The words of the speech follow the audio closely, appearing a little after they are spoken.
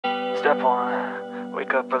Step 1,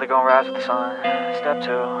 wake up early, gonna rise with the sun. Step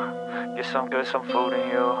 2, get some good, some food in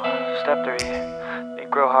you. Step 3, think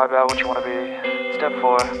real hard about what you wanna be. Step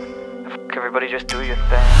 4, fuck everybody, just do your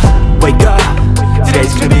thing. Wake up,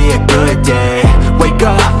 today's gonna be a good day. Wake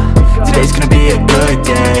up, today's gonna be a good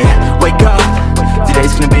day. Wake up,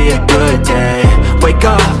 today's gonna be a good day. Wake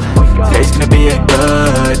up, today's gonna be a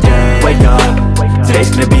good day. Wake up, today's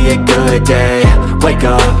gonna be a good day. Wake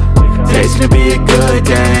up, today's gonna be a good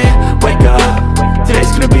day. Wake up,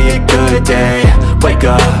 today's gonna be a good day. Wake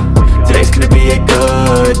up, today's gonna be a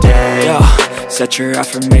good day. Yo, set your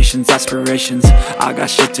affirmations, aspirations. I got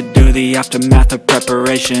shit to do, the aftermath of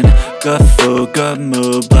preparation. Good food, good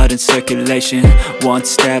mood, blood in circulation. One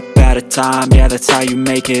step at a time, yeah, that's how you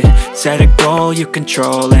make it. Set a goal you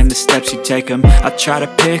control and the steps you take them. I try to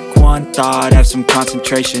pick one thought, have some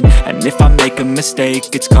concentration. And if I make a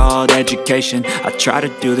mistake, it's called education. I try to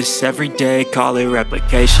do this every day, call it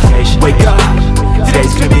replication. Wake up,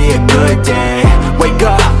 today's gonna be a good day. Wake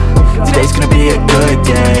up, today's gonna be a good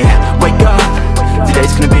day. Wake up,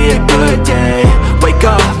 today's gonna be a good day. Wake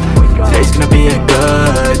up, today's gonna be a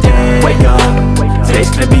good day. Wake up, today's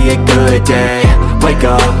gonna be a good day. Wake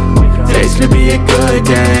up, today's gonna be a good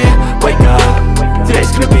day. Wake up,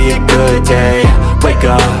 today's gonna be a good day. Wake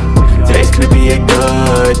up, today's gonna be a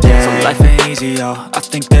good day. So life ain't easy, yo, I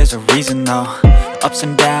think there's a reason though. Ups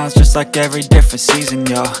and downs, just like every different season,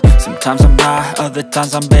 yo. Sometimes I'm high, other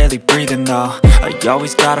times I'm barely breathing, though. I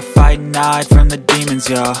always gotta fight and hide from the demons,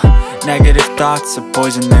 yo. Negative thoughts are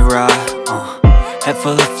poison, they rot. Head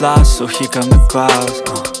full of flies, so here come the clouds.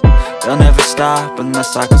 They'll never stop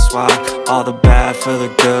unless I can swap all the bad for the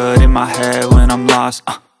good in my head when I'm lost.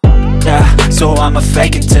 Yeah, so I'ma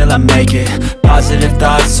fake it till I make it. Positive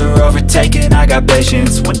thoughts are overtaken, I got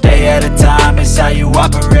patience. One day at a time is how you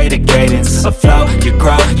operate a cadence. A flow, you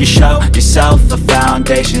grow, you show yourself a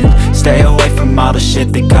foundation. Stay away from all the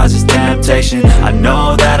shit that causes temptation. I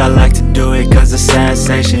know that I like to do it cause it's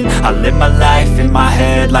sensation. I live my life in my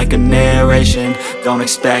head like a narration. Don't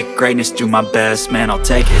expect greatness, do my best, man, I'll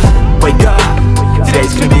take it. Wake up,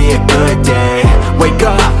 today's gonna be a good day. Wake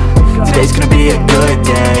up, today's gonna be a good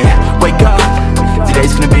day.